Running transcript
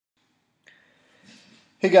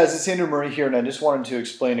Hey guys, it's Andrew Murray here, and I just wanted to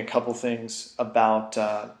explain a couple things about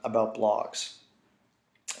blogs.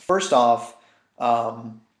 First off,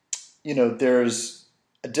 um, there's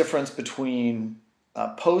a difference between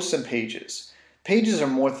posts and pages. Pages are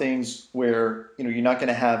more things where you're not going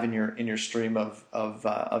to have in your stream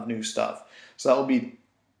of new stuff. So that will be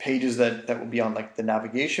pages that will be on like the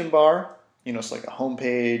navigation bar. It's like a home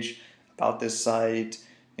page about this site,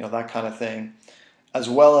 that kind of thing, as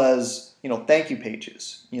well as thank you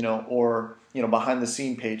pages, or behind the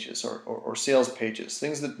scene pages or sales pages,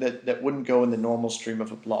 things that wouldn't go in the normal stream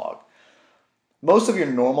of a blog. Most of your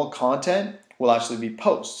normal content will actually be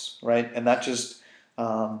posts, right? And that just is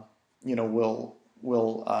going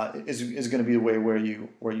to be the way where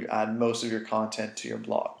you add most of your content to your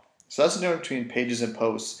blog. So that's the difference between pages and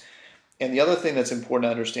posts. And the other thing that's important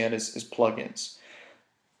to understand is plugins.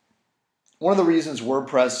 One of the reasons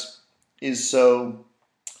WordPress is so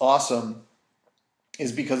awesome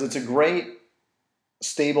is because it's a great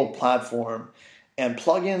stable platform, and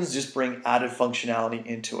plugins just bring added functionality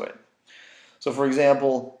into it. So for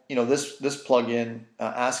example, this plugin,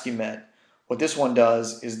 ASCII-Met, what this one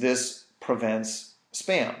does is this prevents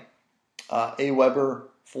spam. Aweber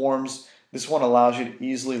Forms, this one allows you to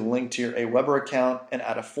easily link to your Aweber account and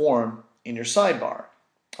add a form in your sidebar,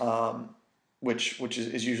 which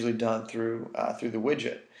is usually done through the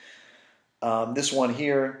widget. This one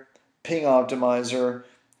here, ping optimizer,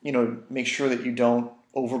 make sure that you don't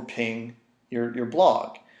over ping your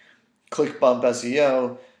blog. ClickBump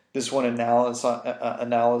SEO, this one does an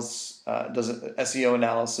SEO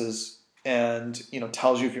analysis and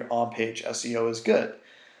tells you if your on-page SEO is good.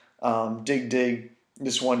 Dig,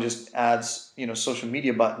 this one just adds social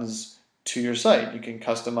media buttons to your site. You can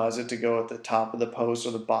customize it to go at the top of the post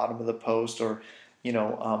or the bottom of the post, or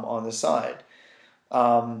on the side.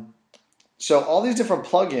 So all these different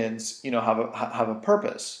plugins, have a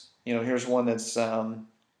purpose. Here's one that's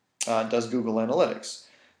does Google Analytics.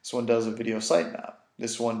 This one does a video sitemap.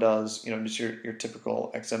 This one does, just your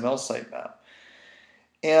typical XML sitemap.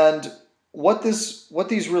 And what these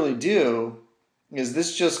really do is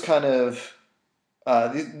this just kind of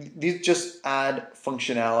these just add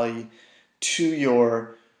functionality to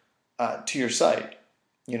your site.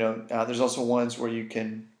 There's also ones where you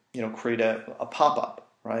can create a pop-up,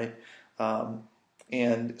 right?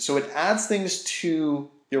 And so it adds things to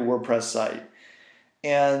your WordPress site.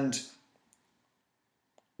 And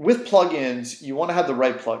with plugins, you want to have the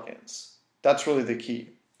right plugins. That's really the key.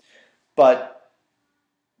 But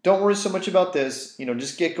don't worry so much about this.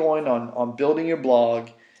 Just get going on building your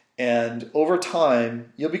blog, and over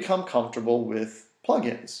time, you'll become comfortable with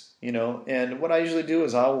plugins. And what I usually do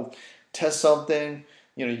is I'll test something.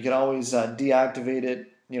 You can always deactivate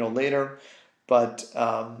it, later.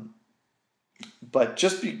 But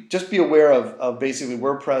just be aware of basically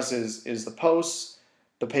WordPress is the posts,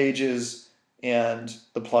 the pages, and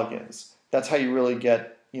the plugins. That's how you really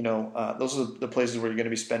get, those are the places where you're going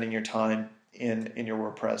to be spending your time in your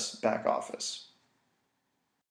WordPress back office.